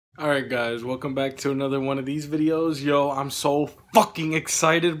Alright guys, welcome back to another one of these videos. Yo, I'm so fucking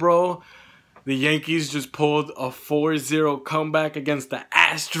excited, bro. The Yankees just pulled a 4-0 comeback against the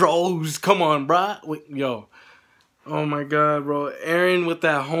Astros. Come on, bro. Wait, yo. Oh my god, bro. Aaron with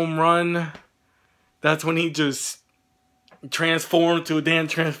that home run. That's when he just transformed to a damn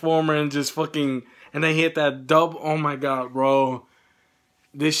transformer and just fucking... And then he hit that dub. Oh my god, bro.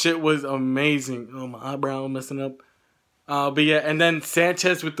 This shit was amazing. Oh, my eyebrow messing up. But yeah, and then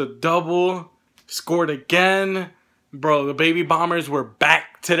Sanchez with the double, scored again. Bro, the Baby Bombers were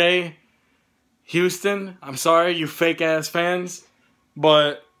back today. Houston, I'm sorry, you fake-ass fans.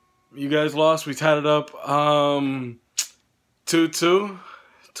 But you guys lost. We tied it up 2-2.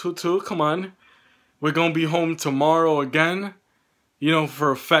 2-2, come on. We're going to be home tomorrow again. You know,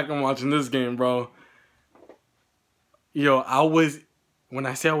 for a fact I'm watching this game, bro. Yo, when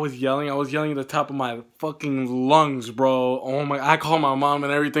I say I was yelling at the top of my fucking lungs, bro. Oh my, I called my mom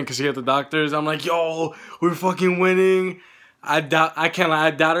and everything because she had the doctors. I'm like, yo, we're fucking winning. I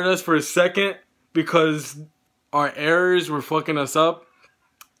doubted us for a second because our errors were fucking us up.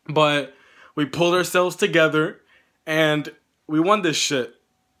 But we pulled ourselves together and we won this shit.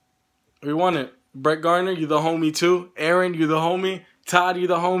 We won it. Brett Gardner, you the homie too. Aaron, you the homie. Todd, you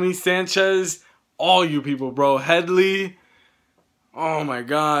the homie. Sanchez, all you people, bro. Headley. Oh my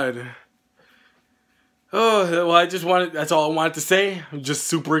god. Oh, well, that's all I wanted to say. I'm just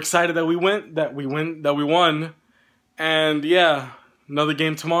super excited that we won. And yeah, another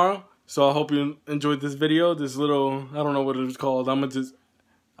game tomorrow. So I hope you enjoyed this video. This little, I don't know what it was called. I'll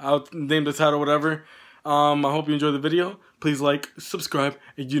name the title, whatever. I hope you enjoyed the video. Please like, subscribe,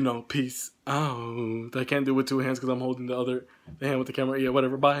 and peace out. I can't do it with two hands because I'm holding the hand with the camera. Yeah,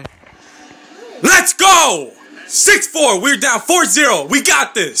 whatever, bye. Let's go! 6-4, we're down 4-0. We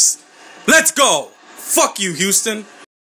got this. Let's go. Fuck you, Houston.